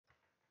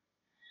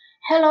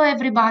Hello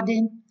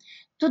everybody.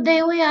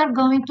 Today we are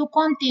going to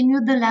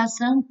continue the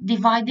lesson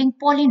dividing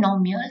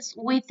polynomials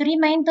with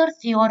remainder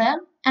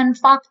theorem and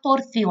factor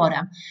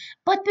theorem.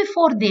 But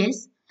before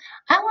this,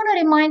 I want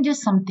to remind you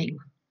something.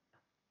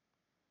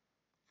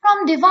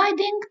 From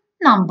dividing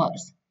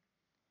numbers.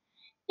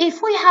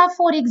 If we have,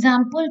 for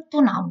example,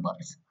 two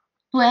numbers,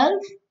 12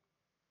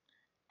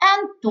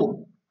 and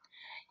 2,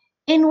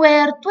 in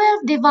where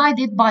 12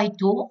 divided by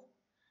 2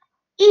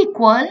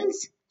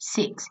 equals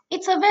 6.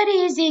 It's a very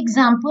easy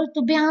example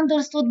to be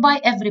understood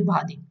by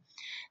everybody.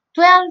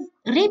 12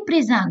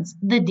 represents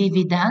the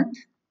dividend.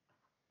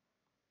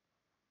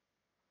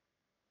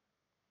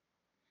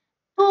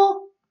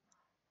 2,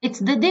 it's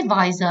the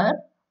divisor.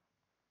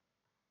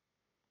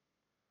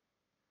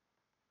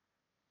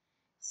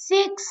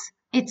 6,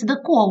 it's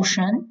the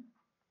quotient.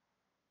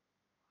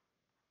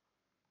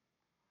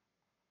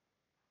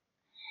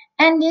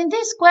 And in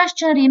this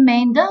question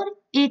remainder,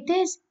 it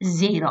is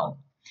 0.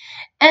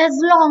 As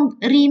long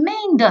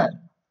remainder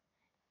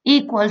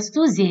equals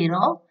to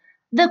 0,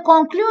 the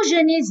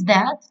conclusion is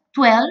that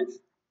 12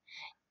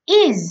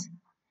 is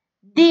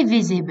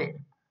divisible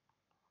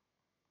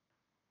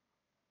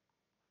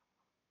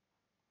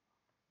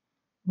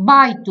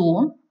by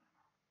 2.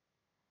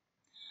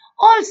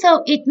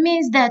 Also, it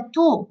means that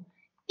 2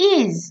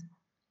 is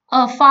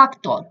a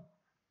factor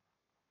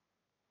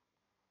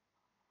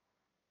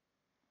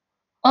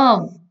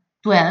of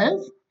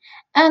 12,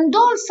 and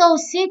also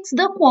 6,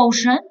 the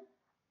quotient,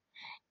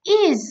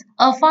 is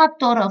a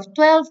factor of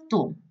 12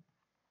 too.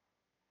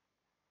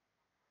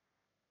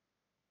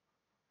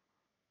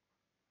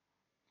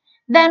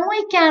 Then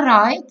we can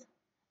write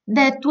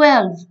that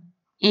 12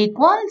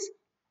 equals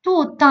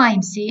 2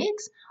 times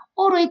 6,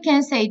 or we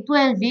can say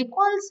 12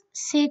 equals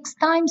 6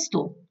 times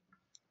 2.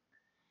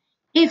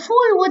 If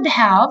we would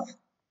have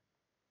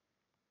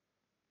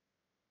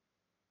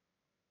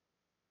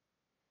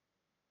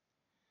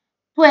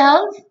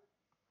 12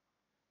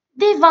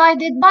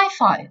 divided by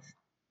 5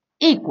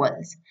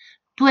 equals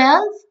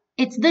 12,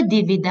 it's the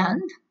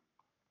dividend,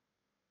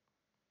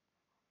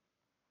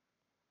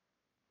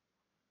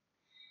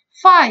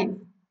 5,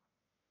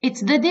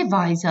 it's the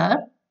divisor,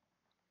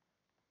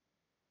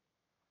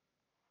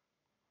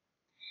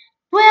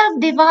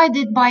 12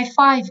 divided by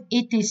 5,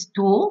 it is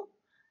 2,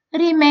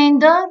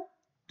 remainder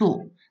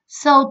 2.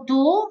 So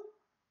 2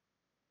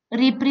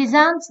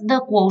 represents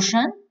the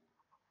quotient,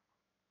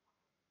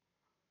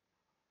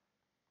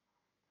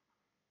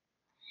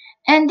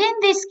 and in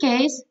this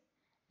case,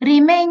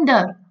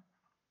 remainder,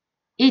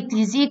 it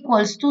is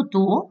equals to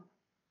 2,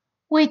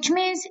 which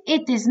means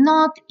it is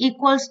not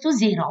equals to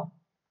 0.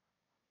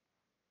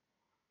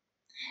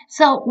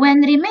 So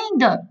when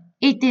remainder,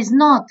 it is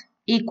not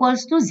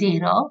equals to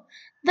 0,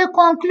 the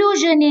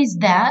conclusion is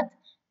that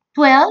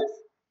 12,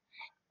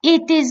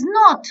 it is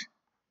not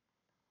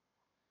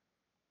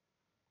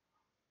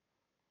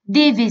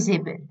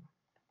divisible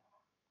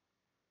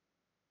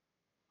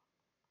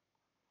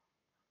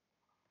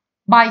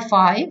by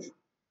 5,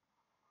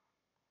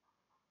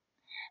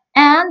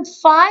 and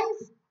 5,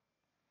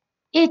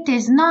 it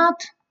is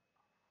not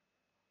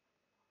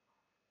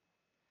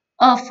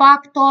a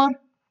factor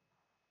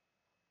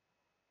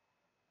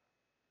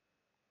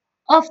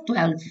of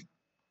 12.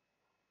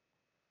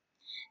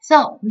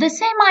 So the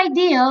same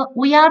idea,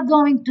 we are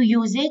going to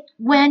use it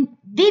when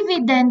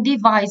dividend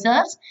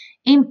divisors,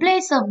 in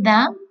place of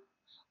them,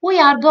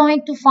 we are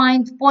going to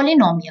find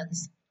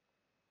polynomials.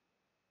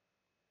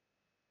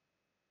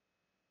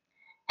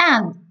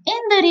 And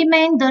in the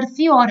remainder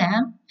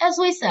theorem, as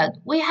we said,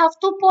 we have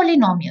two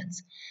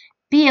polynomials,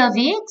 p of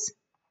x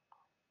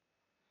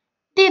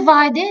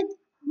divided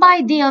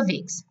by d of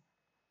x,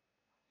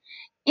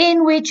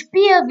 in which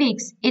p of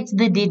x, it's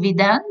the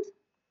dividend,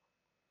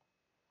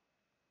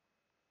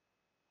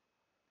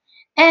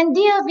 and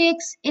d of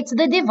x, it's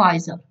the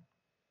divisor.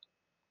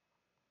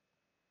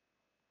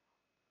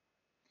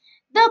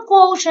 The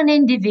quotient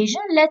in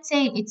division, let's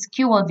say it's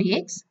q of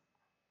x,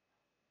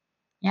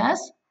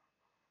 yes?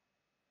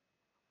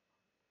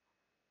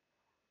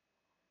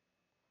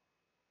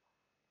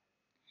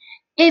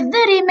 If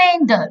the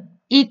remainder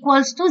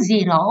equals to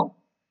 0,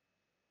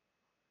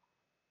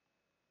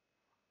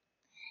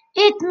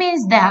 it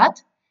means that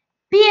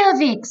p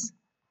of x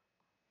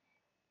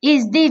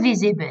is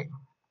divisible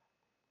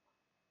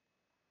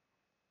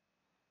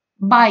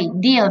by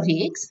d of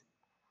x,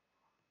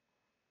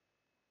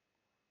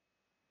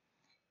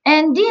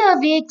 and d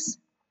of x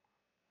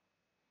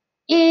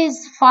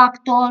is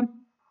factor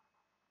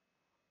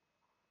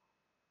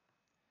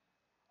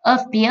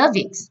of p of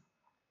x.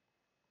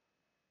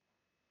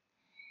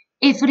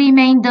 If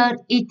remainder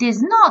it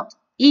is not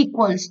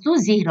equals to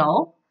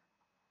 0,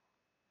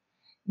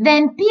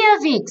 then p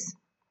of x,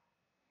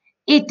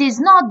 it is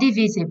not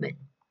divisible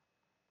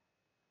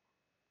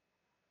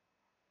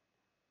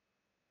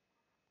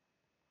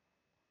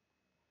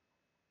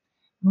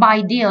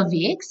by d of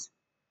x,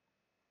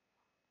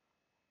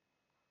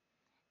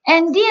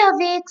 and d of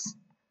x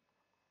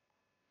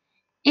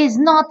is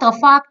not a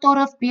factor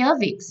of p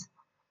of x.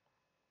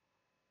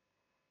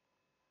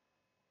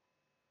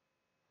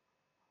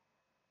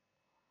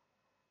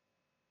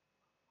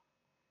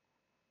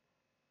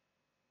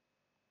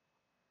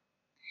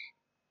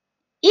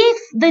 if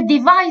the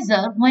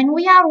divisor, when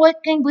we are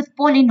working with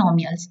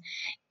polynomials,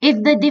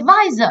 if the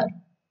divisor,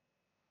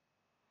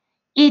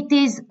 it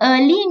is a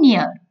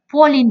linear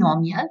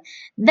polynomial,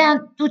 then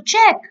to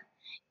check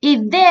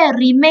if their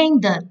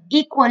remainder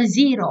equals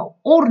 0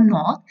 or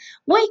not,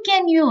 we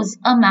can use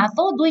a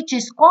method which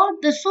is called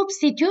the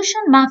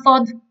substitution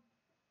method.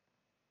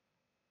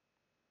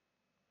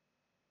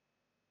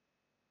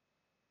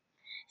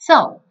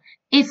 So,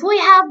 if we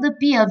have the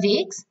P of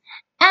x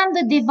and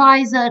the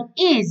divisor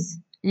is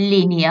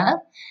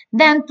linear,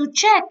 then to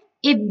check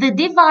if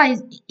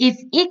if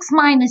x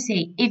minus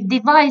a, if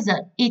divisor,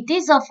 it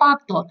is a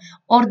factor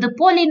or the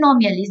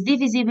polynomial is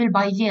divisible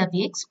by v of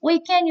x, we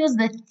can use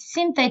the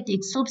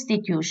syntactic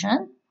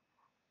substitution.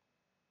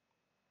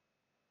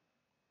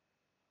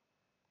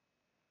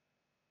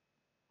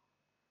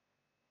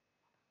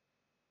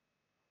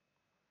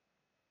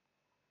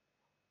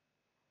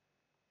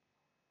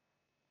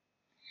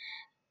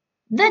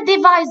 The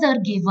divisor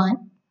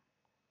given,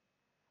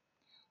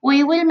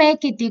 we will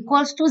make it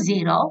equals to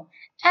 0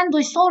 and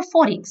we solve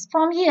for x.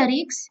 From here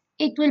x,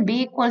 it will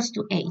be equals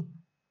to a.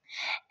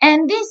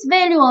 And this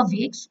value of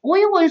x,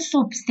 we will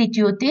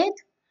substitute it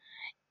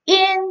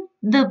in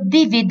the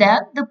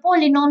dividend, the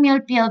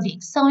polynomial P of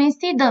x. So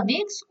instead of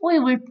x, we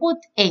will put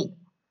a.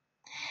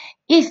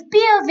 If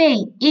P of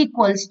a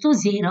equals to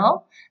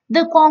 0,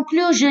 the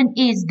conclusion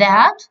is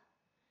that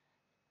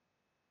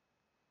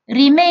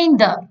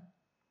remainder,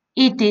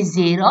 it is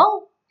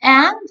 0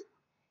 and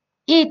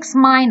x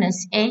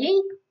minus a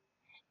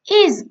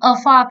is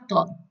a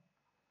factor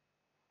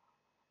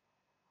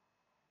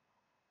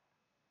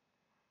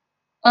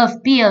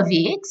of P of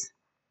x.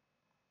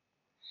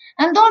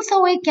 And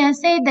also we can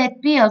say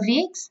that P of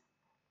x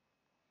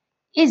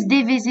is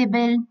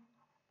divisible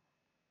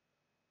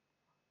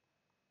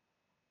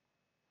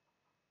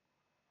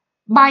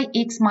by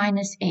x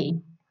minus a.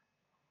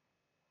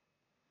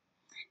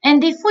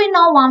 And if we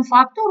know one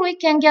factor, we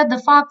can get the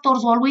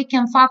factors or we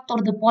can factor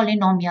the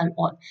polynomial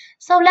all.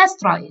 So let's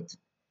try it.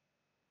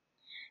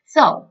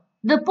 So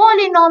the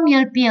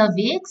polynomial P of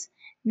x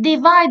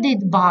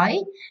divided by,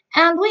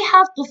 and we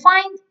have to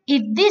find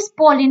if this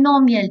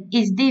polynomial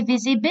is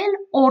divisible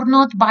or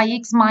not by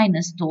x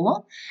minus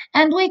 2.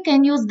 And we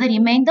can use the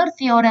remainder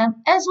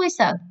theorem as we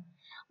said.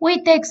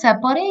 We take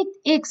separate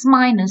x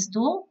minus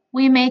 2,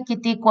 we make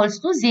it equals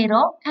to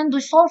 0 and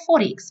we solve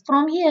for x.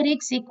 From here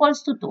x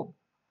equals to 2.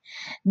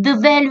 The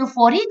value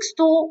for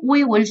x2,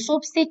 we will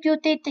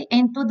substitute it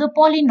into the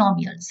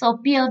polynomial. So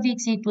P of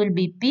x, it will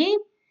be P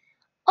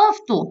of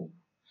 2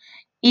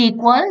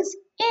 equals,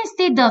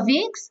 instead of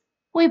x,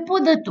 we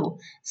put the 2.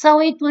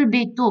 So it will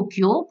be 2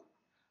 cubed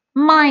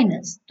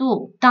minus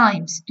 2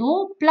 times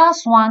 2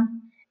 plus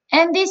 1.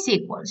 And this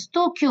equals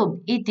 2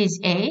 cubed, it is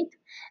 8.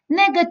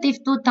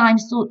 Negative 2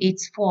 times 2,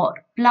 it's 4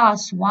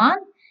 plus 1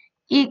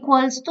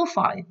 equals to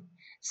 5.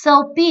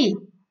 So P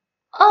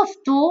of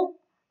 2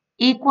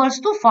 equals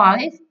to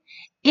 5,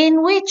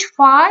 in which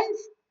 5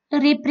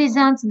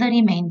 represents the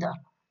remainder.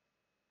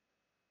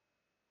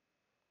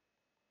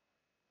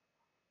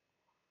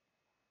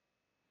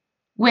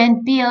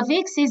 When P of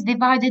x is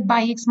divided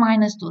by x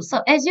minus 2.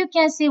 So as you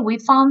can see, we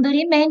found the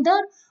remainder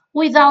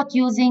without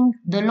using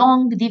the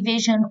long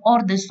division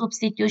or the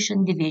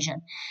substitution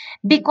division.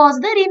 Because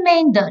the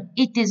remainder,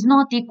 it is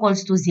not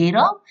equals to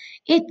 0,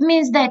 it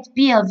means that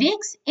P of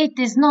x, it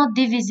is not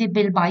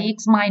divisible by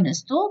x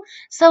minus 2.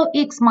 So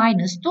x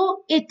minus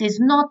 2, it is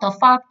not a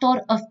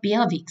factor of P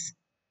of x.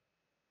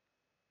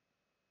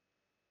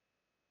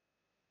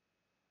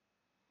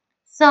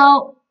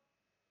 So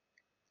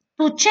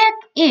to check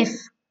if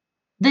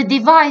the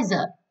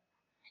divisor,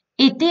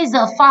 it is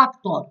a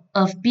factor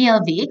of P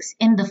of x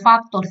in the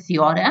factor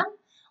theorem,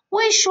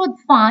 we should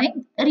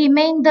find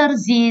remainder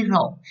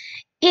 0.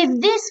 If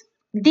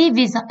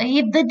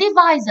the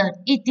divisor,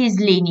 it is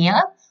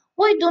linear,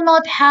 we do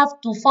not have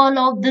to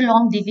follow the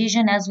long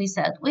division as we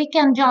said. We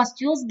can just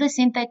use the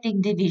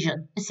syntactic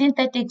division, the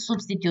syntactic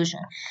substitution.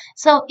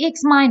 So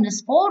x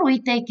minus 4,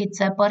 we take it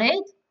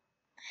separate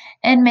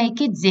and make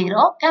it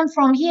 0. And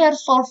from here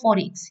solve for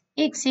x.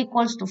 X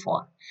equals to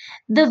 4.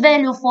 The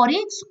value for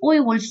x, we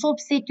will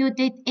substitute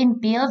it in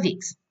P of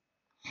x.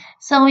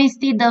 So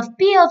instead of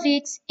P of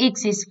x,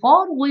 x is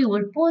 4, we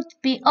will put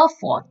P of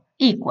 4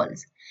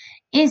 equals.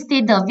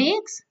 Instead of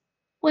x,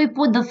 we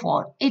put the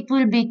 4. It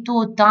will be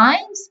 2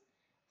 times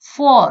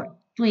 4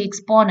 to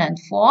exponent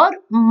 4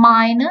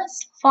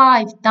 minus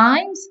 5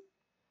 times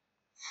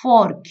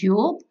 4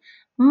 cubed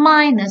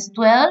minus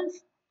 12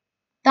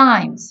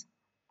 times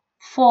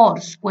 4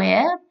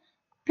 square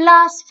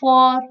plus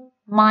 4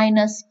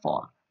 minus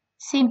 4.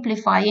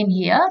 Simplify in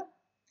here,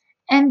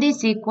 and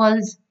this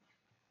equals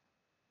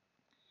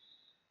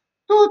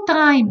 2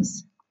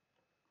 times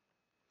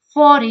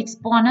 4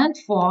 exponent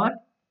 4.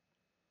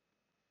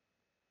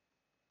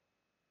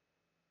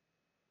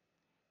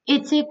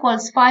 It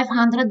equals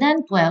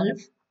 512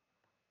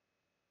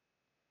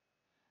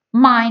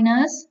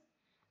 minus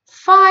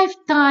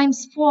 5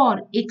 times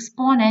 4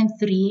 exponent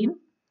 3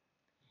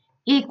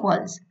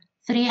 equals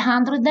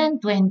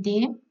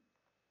 320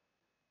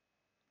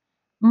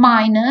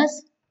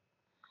 minus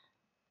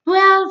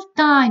 12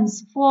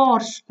 times 4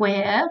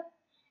 squared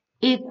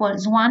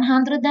equals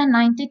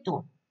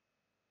 192.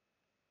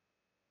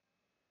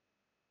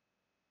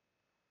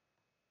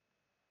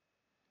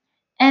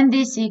 And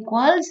this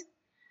equals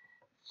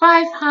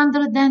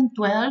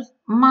 512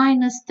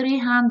 minus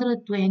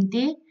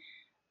 320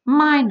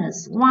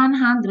 minus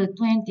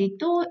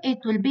 122, it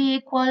will be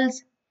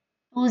equals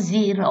to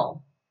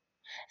 0.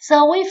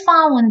 So we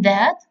found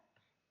that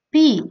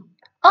P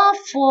of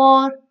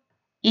 4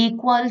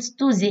 equals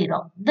to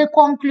 0. The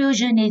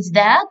conclusion is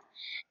that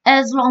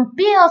as long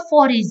P of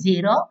 4 is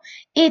 0,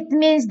 it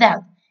means that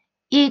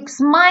x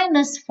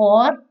minus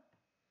 4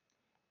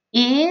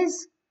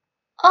 is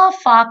a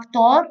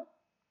factor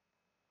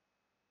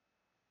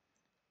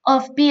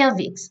of P of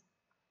x.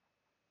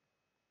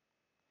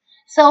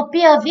 So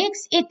P of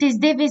x, it is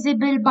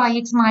divisible by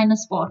x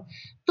minus 4.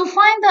 To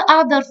find the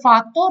other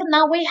factor,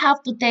 now we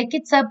have to take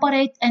it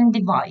separate and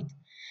divide.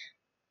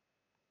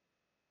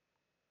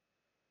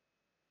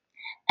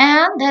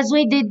 And as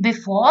we did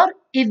before,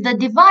 if the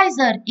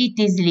divisor it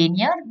is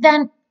linear,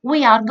 then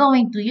we are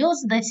going to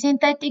use the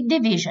synthetic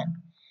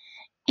division.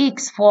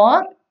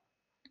 x4,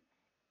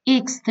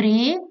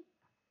 x3,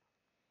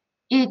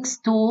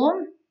 x2,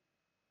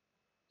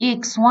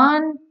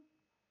 x1,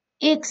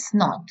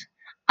 x0.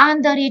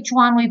 Under each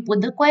one we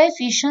put the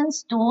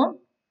coefficients 2,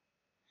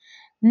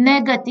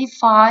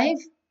 -5,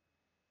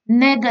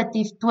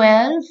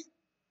 -12,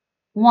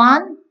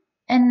 1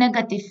 and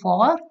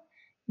 -4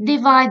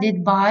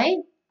 divided by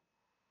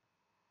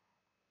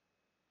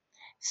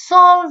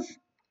solve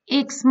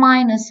x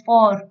minus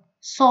 4,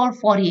 solve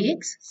for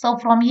x. So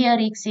from here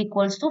x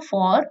equals to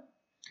 4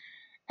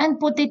 and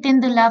put it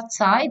in the left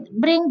side.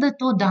 Bring the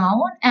 2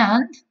 down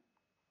and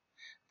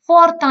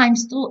 4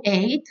 times 2,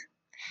 8.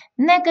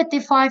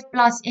 -5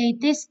 plus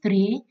 8 is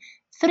 3.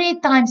 3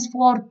 times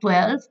 4,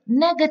 12.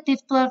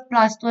 -12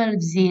 plus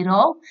 12,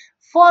 0.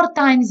 4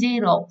 times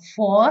 0,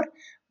 4.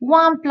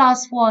 1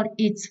 plus 4,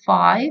 it's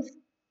 5.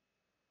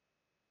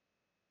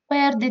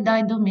 Where did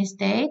I do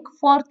mistake?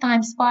 4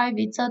 times 5,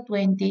 it's a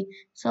 20.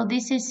 So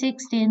this is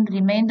 16.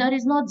 Remainder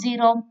is not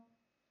 0.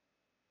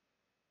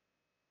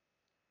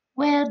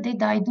 Where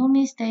did I do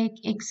mistake?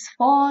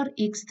 x4,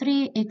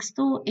 x3,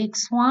 x2,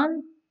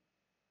 x1.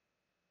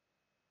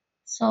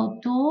 So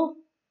 2,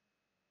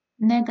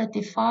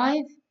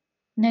 -5,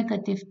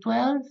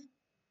 -12,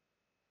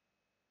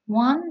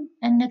 1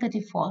 and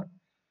 -4.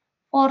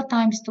 4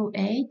 times 2,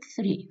 8,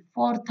 3.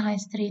 4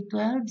 times 3,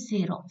 12,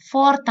 0.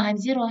 4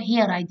 times 0,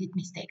 here I did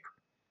mistake.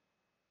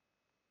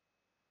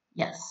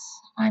 Yes,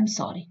 I'm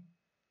sorry.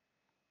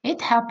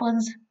 It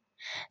happens.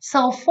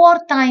 So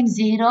 4 times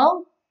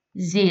 0,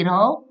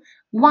 0.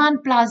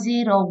 1 plus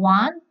 0,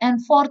 1.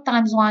 And 4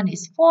 times 1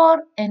 is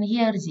 4. And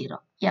here 0.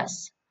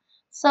 Yes.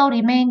 So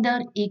remainder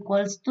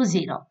equals to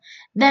 0.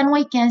 Then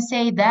we can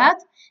say that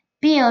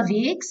P of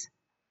x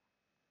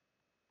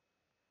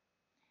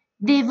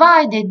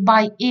divided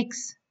by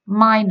x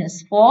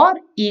minus 4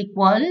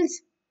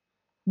 equals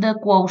the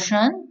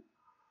quotient.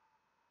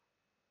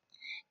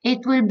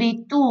 It will be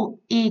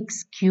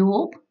 2x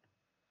cubed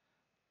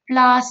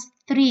plus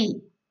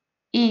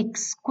 3x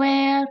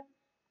squared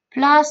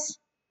plus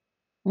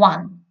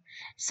 1.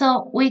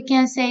 So we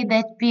can say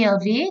that P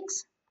of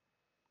x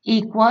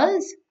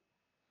equals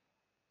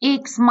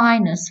x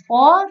minus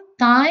 4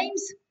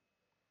 times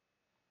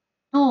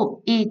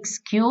 2x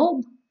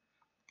cubed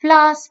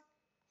plus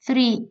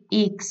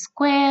 3x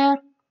squared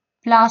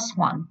plus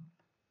 1.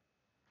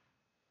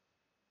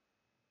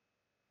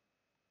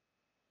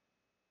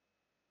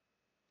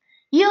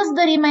 Use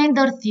the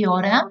remainder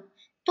theorem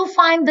to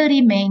find the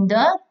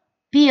remainder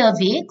P of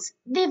x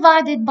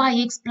divided by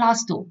x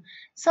plus 2.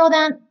 So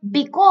then,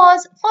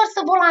 because first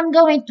of all I'm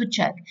going to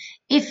check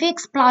if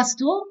x plus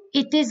 2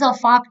 it is a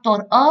factor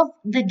of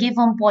the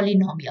given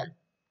polynomial.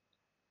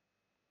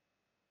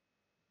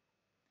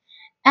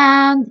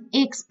 And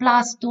x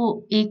plus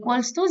 2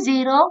 equals to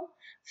 0,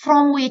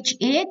 from which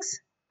x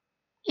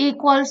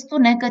equals to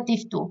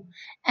 -2.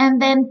 And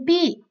then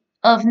P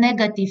of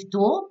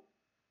 -2,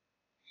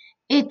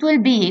 it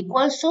will be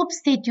equal,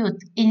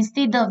 substitute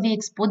instead of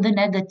x, put the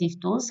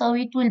 -2, so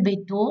it will be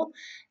 2,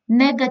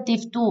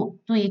 -2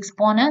 to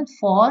exponent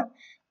 4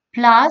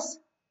 plus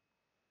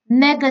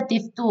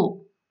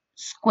 -2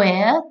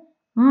 square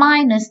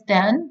minus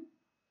 10,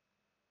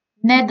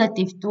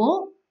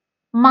 -2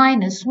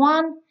 minus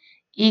 1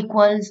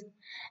 equals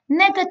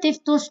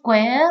 -2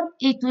 square,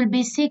 it will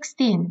be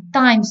 16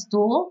 times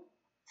 2,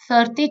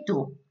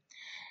 32.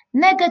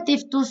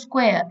 -2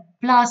 square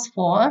plus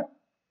 4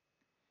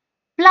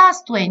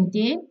 plus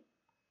 20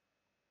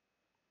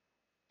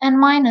 and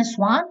minus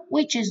 1,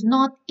 which is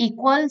not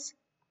equals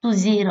to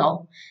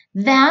 0.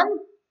 Then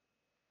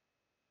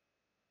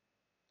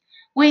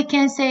we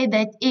can say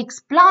that x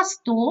plus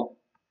 2,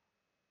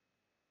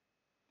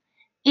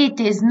 it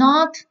is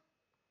not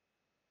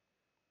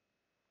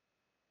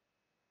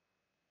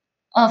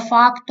a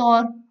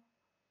factor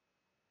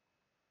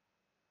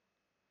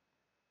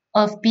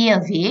of P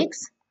of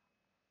x,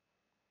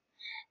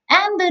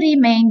 and the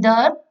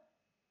remainder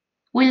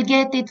we'll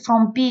get it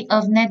from P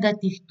of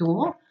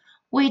 -2,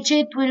 which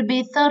it will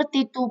be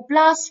 32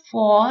 plus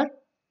 4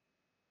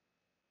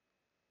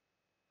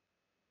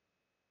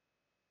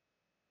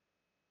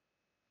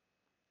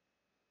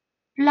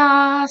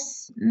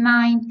 plus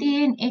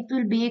 19, it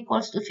will be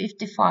equals to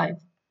 55.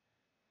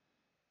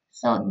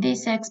 So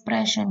this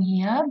expression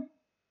here,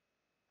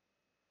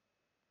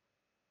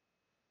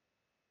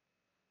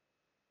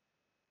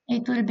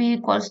 it will be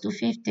equals to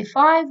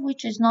 55,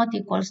 which is not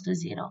equals to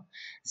 0.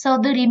 So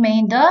the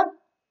remainder,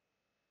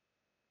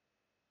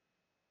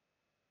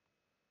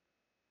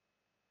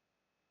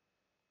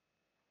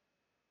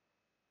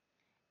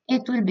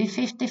 it will be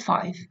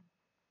 55.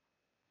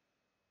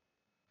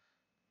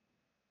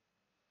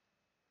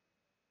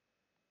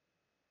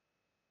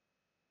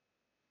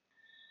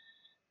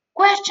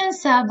 Question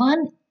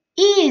 7.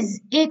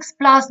 Is x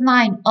plus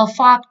 9 a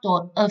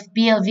factor of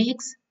p of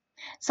x?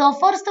 So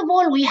first of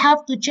all, we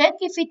have to check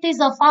if it is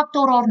a factor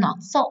or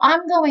not. So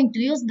I'm going to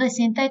use the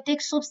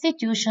synthetic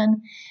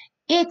substitution.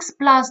 X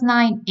plus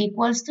 9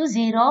 equals to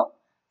 0,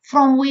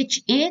 from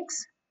which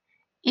x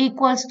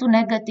equals to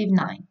negative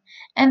 9.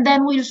 And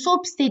then we'll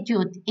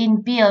substitute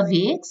in p of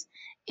x.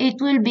 It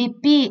will be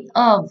p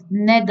of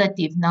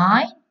negative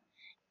 9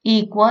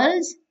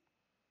 equals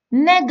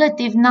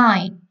negative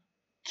 9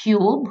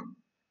 cube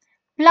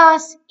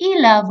plus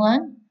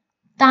 11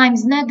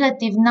 times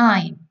negative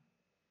 9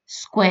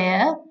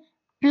 square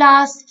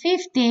plus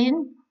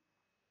 15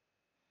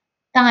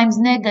 times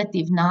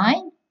negative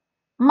 9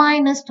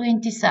 minus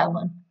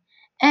 27.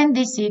 And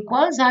this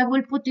equals, I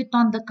will put it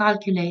on the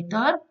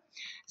calculator.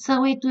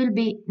 So it will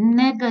be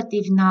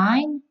negative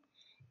 9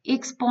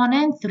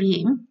 exponent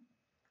 3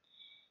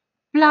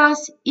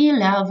 plus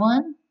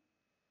 11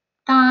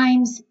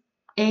 times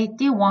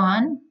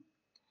 81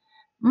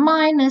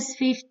 minus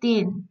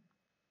 15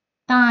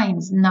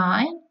 times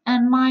 9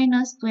 and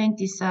minus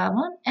 27,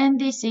 and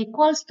this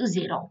equals to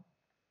 0.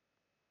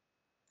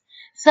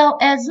 So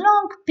as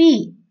long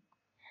p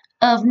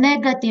of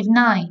negative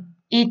 9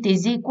 it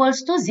is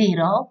equals to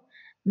 0,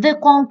 the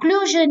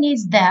conclusion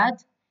is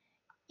that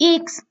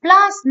x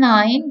plus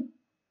 9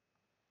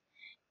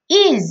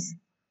 is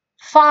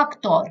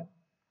factor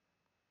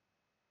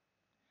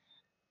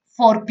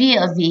for p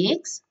of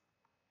x,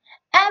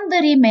 and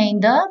the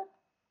remainder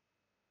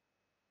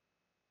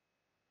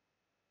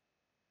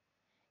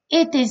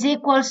it is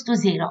equals to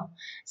 0.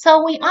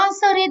 So we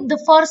answered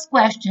the first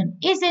question.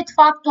 Is it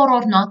factor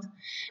or not?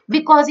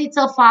 Because it's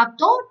a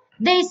factor,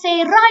 they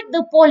say write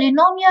the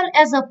polynomial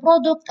as a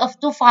product of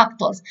two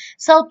factors.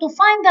 So to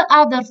find the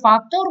other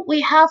factor,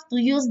 we have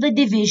to use the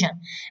division.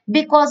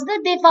 Because the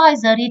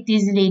divisor, it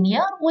is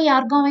linear, we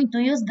are going to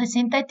use the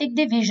synthetic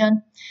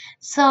division.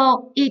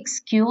 So x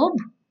cubed,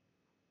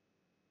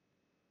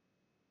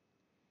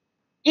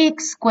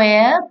 x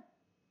squared,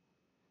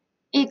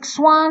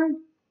 x1,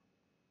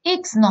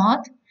 x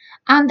naught.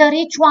 Under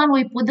each one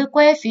we put the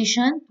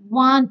coefficient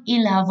 1,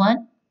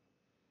 11,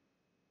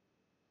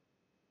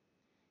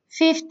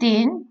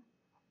 15,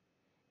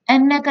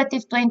 and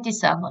negative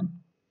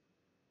 27.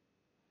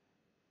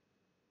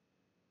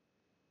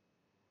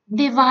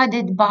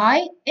 Divided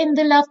by, in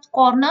the left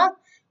corner,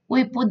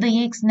 we put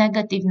the x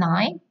negative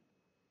 9.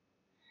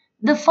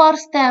 The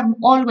first term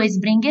always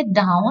bring it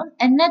down,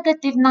 and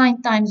negative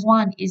 9 times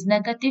 1 is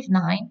negative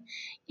 9.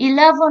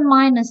 11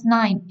 minus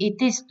 9,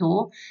 it is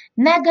 2.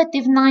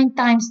 Negative 9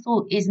 times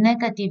 2 is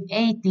negative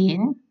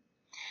 18.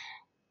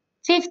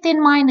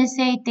 15 minus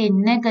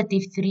 18,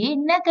 negative 3.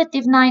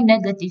 Negative 9,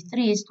 negative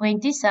 3 is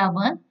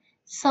 27.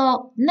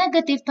 So,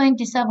 negative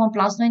 27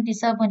 plus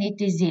 27,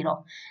 it is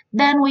 0.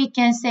 Then we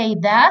can say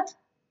that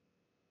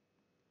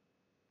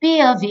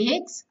p of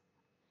x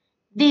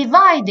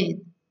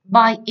divided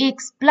by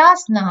x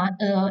plus 9,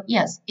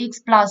 x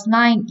plus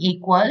 9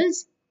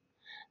 equals,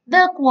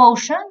 the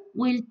quotient,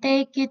 we'll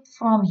take it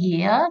from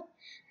here.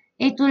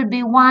 It will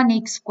be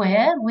 1x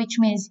squared, which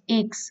means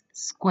x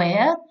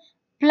squared,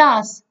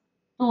 plus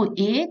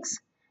 2x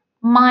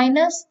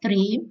minus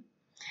 3.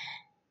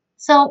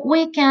 So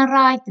we can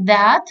write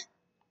that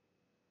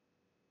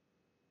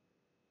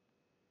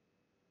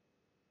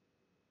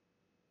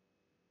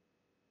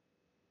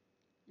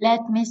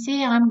let me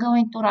see, I'm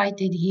going to write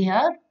it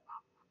here.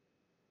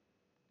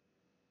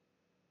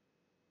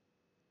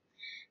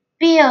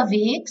 P of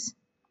x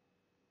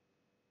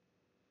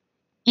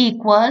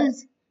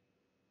equals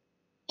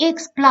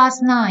x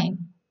plus 9,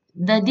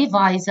 the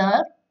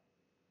divisor,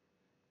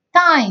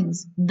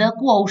 times the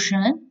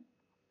quotient,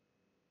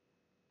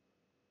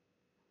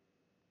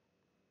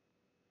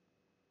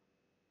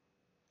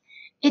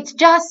 it's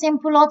just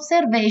simple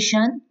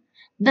observation.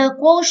 The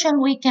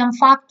quotient, we can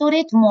factor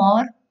it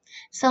more.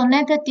 So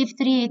negative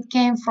 3, it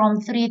came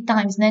from 3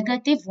 times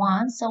negative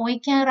 1. So we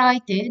can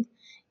write it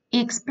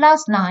x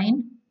plus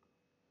 9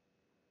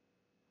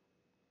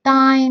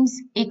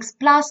 times x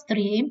plus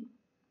 3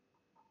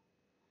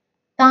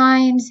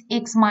 times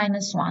x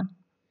minus 1.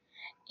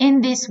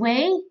 In this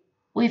way,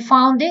 we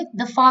found it,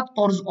 the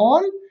factors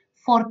all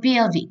for p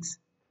of x.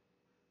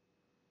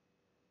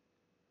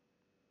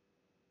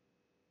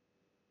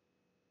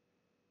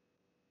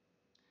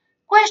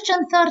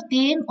 Question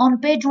 13 on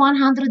page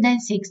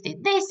 160.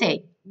 They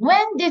say,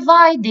 when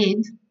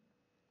divided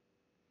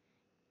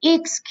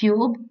x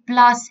cubed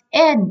plus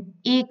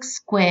nx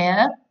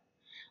squared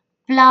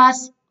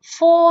plus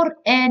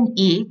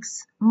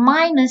 4nx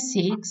minus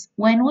 6,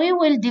 when we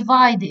will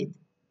divide it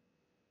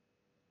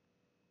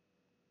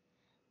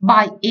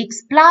by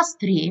x plus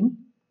 3,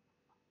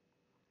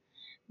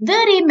 the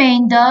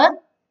remainder,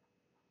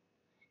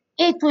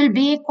 it will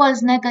be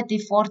equals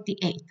negative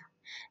 48.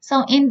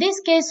 So in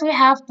this case, we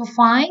have to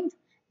find,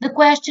 the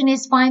question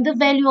is find the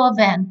value of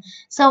n.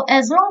 So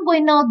as long we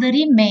know the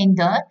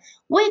remainder,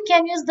 we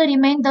can use the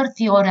remainder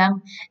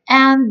theorem.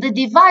 And the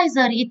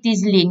divisor, it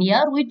is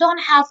linear. We don't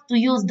have to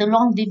use the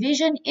long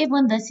division,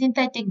 even the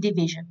synthetic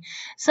division.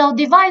 So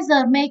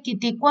divisor, make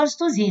it equals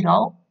to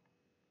 0.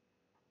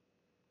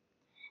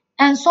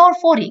 And solve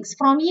for x.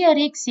 From here,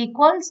 x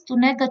equals to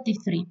negative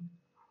 3.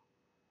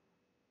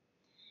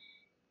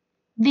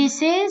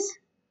 This is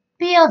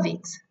P of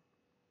x,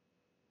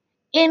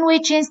 in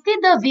which instead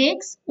of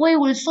x, we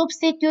will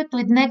substitute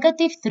with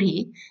negative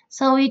 3.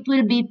 So it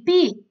will be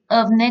P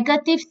of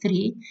negative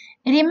 3.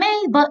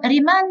 Remember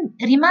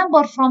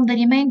from the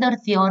remainder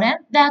theorem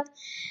that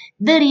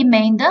the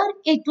remainder,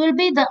 it will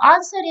be the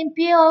answer in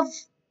P of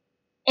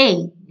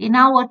A, in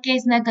our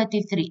case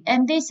negative 3.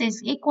 And this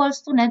is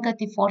equals to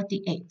negative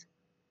 48.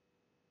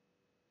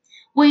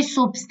 We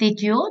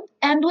substitute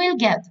and we'll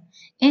get,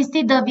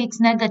 instead of x,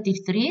 negative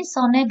 3,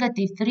 so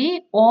negative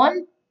 3 all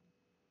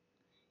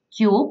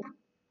cube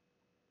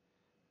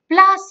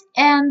plus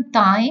n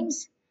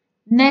times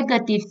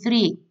negative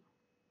 3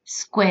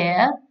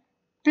 square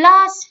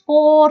plus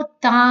 4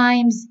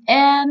 times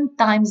n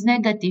times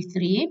negative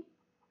 3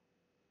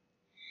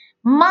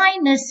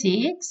 minus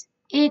 6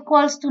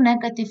 equals to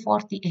negative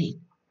 48.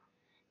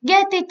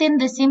 Get it in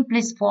the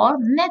simplest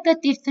form.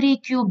 Negative 3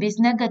 cube is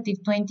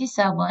negative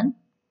 27.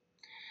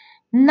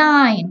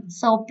 9,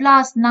 so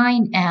plus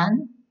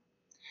 9n.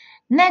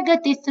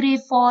 Negative 3,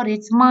 4,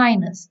 it's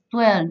minus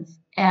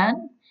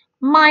 12n.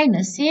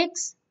 Minus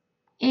 6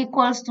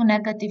 equals to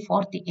negative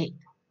 48.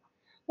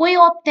 We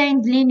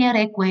obtained linear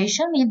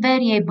equation in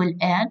variable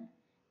n.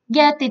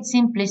 Get its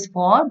simplest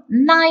form.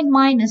 9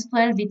 minus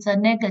 12, it's a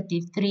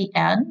negative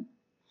 3n.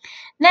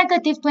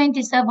 Negative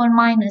 27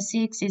 minus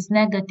 6 is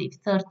negative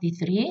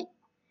 33.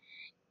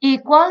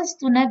 Equals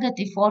to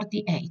negative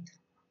 48.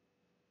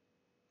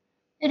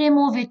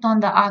 Remove it on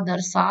the other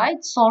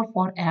side, solve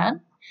for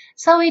n.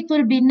 So it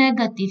will be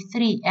negative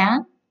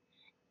 3n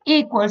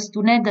equals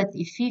to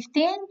negative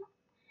 15,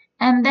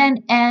 and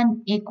then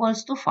n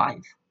equals to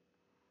 5.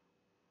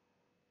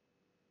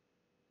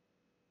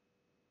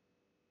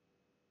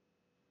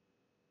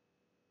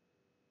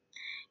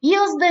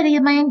 Use the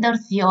remainder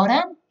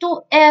theorem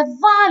to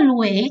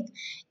evaluate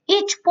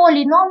each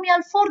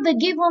polynomial for the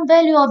given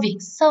value of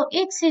x. So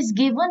x is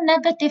given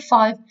negative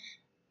 5.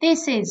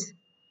 This is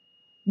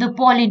the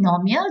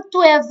polynomial.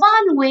 To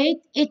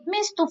evaluate, it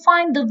means to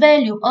find the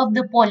value of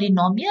the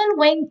polynomial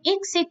when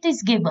x it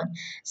is given.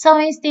 So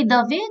instead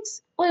of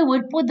x, we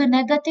will put the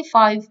negative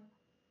 5.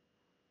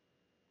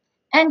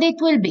 And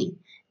it will be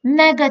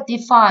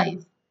negative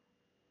 5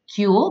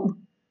 cube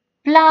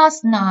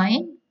plus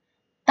 9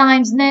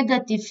 times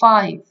negative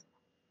 5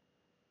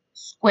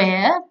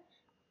 square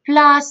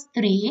plus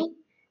 3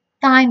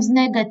 times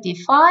negative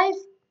 5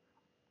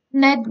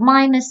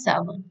 minus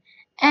 7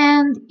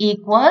 and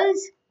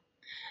equals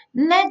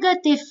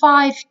negative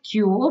 5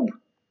 cube,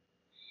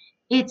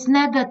 it's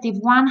negative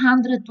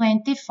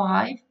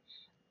 125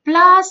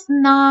 plus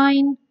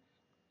 9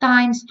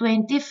 times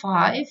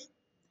 25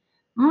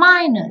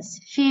 minus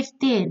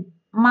 15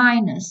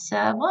 minus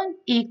 7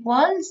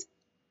 equals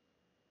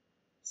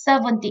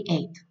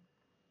 78.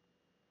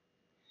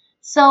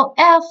 So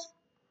f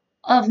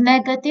of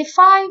negative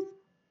 5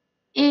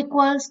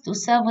 equals to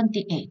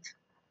 78.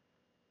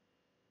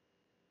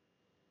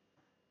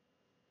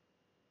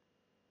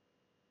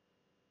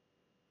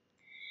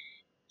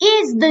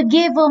 Is the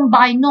given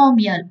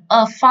binomial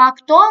a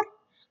factor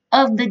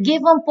of the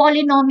given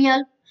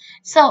polynomial?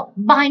 So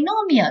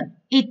binomial,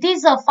 it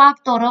is a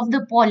factor of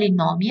the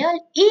polynomial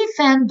if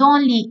and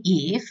only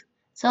if,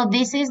 so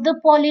this is the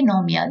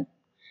polynomial,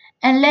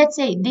 and let's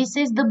say this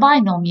is the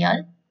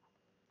binomial.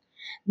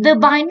 The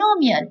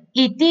binomial,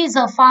 it is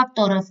a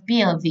factor of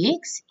P of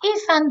x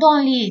if and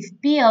only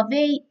if P of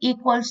A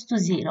equals to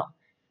 0.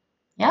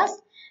 Yes?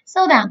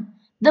 So then,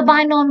 the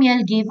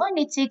binomial given,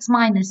 it's x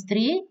minus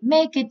 3,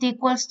 make it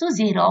equals to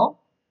 0.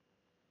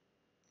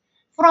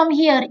 From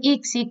here,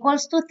 x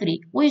equals to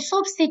 3. We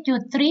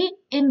substitute 3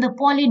 in the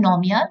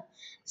polynomial,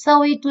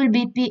 so it will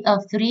be P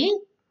of 3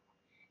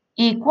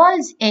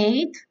 equals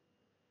 8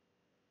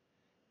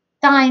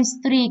 times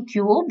 3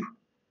 cube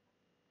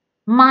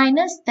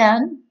minus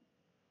 10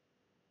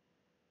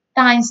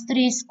 times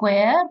 3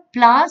 square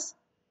plus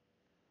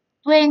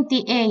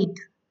 28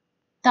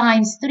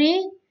 times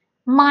 3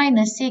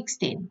 minus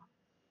 16.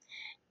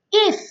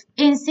 If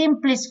in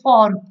simplest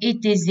form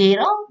it is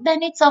 0,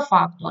 then it's a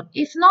factor.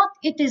 If not,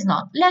 it is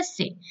not. Let's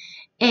see.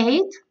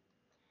 8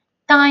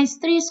 times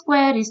 3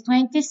 square is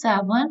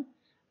 27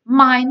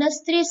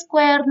 minus 3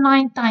 squared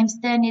 9 times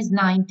 10 is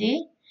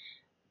 90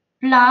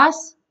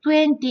 plus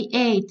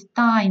 28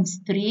 times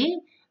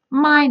 3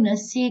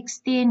 minus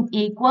 16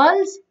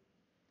 equals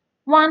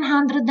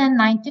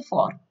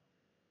 194.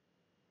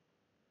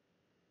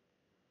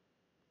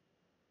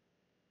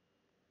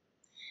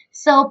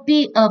 So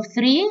P of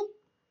 3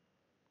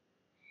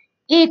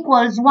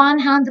 equals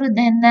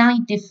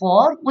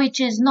 194,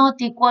 which is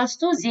not equals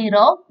to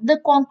 0. The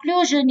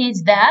conclusion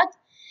is that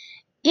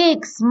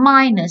x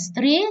minus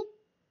 3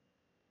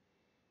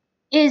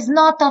 is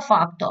not a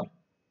factor.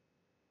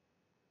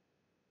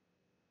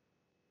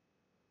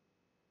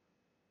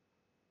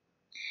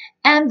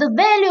 And the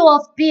value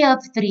of P of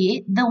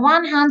 3, the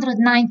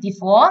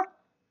 194,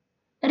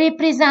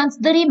 represents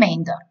the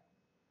remainder.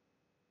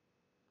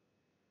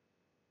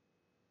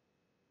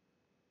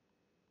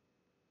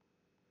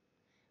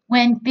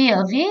 When P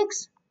of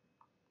x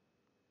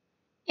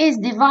is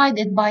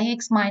divided by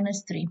x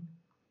minus 3.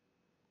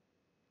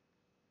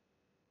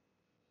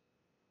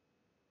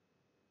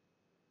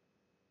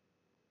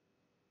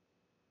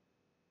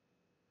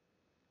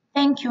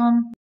 Thank you.